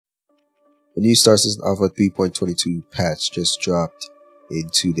A new Star System Alpha 3.22 patch just dropped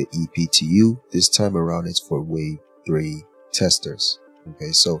into the EPTU. This time around it's for Wave 3 testers.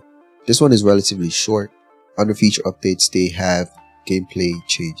 Okay, so this one is relatively short. Under feature updates, they have gameplay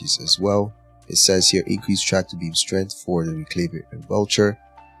changes as well. It says here increased tractor beam strength for the Reclaimer and Vulture,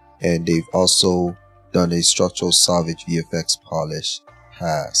 and they've also done a structural salvage VFX polish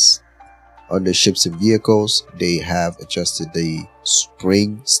pass. Under ships and vehicles, they have adjusted the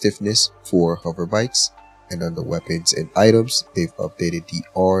spring stiffness for hover bikes, and under weapons and items, they've updated the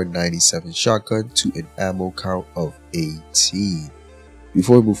R97 shotgun to an ammo count of 18.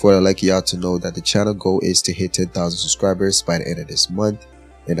 Before we move forward, I'd like y'all to know that the channel goal is to hit 10,000 subscribers by the end of this month,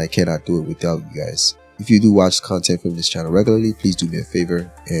 and I cannot do it without you guys. If you do watch content from this channel regularly, please do me a favor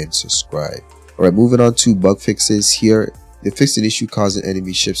and subscribe. Alright, moving on to bug fixes here. They fixed an issue causing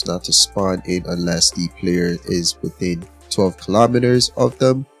enemy ships not to spawn in unless the player is within 12 kilometers of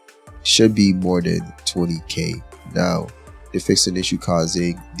them. Should be more than 20k. Now, they fixed an issue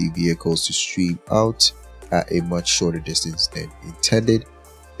causing the vehicles to stream out at a much shorter distance than intended.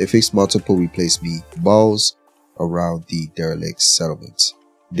 They fixed multiple replace me balls around the derelict settlements.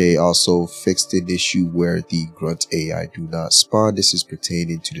 They also fixed an issue where the grunt AI do not spawn. This is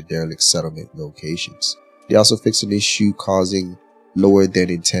pertaining to the derelict settlement locations. They also fixed an issue causing lower than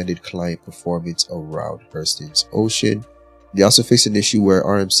intended client performance around Hurston's Ocean. They also fixed an issue where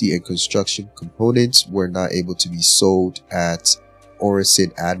RMC and construction components were not able to be sold at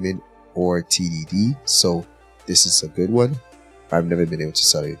Orison Admin or TDD, so this is a good one. I've never been able to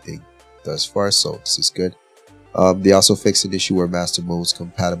sell anything thus far, so this is good. They also fixed an issue where master modes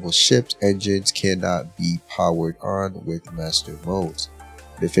compatible ships engines cannot be powered on with master modes.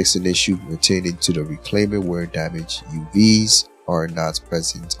 They fixed an issue pertaining to the Reclaimer where damaged UVs are not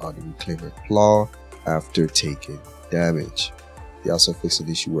present on the Reclaimer claw after taking damage. They also fixed an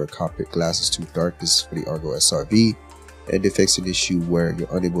issue where cockpit glass is too dark. This is for the Argo SRV. And they fixed an issue where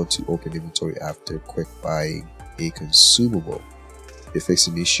you're unable to open inventory after quick buying a consumable. They fixed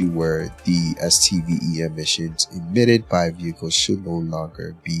an issue where the STVE emissions emitted by vehicles should no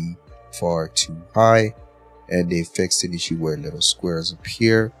longer be far too high. And they fixed an issue where little squares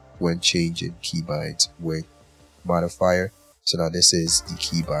appear when changing keybinds with modifier. So now this is the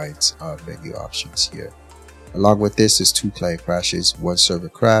keybinds menu options here. Along with this is 2 client crashes, 1 server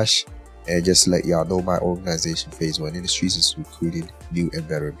crash. And just to let y'all know, my organization Phaseone Industries is recruiting new and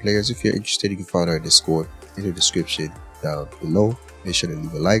veteran players. If you're interested, you can find our Discord in the description down below. Make sure to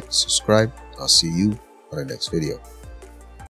leave a like, subscribe. I'll see you on the next video.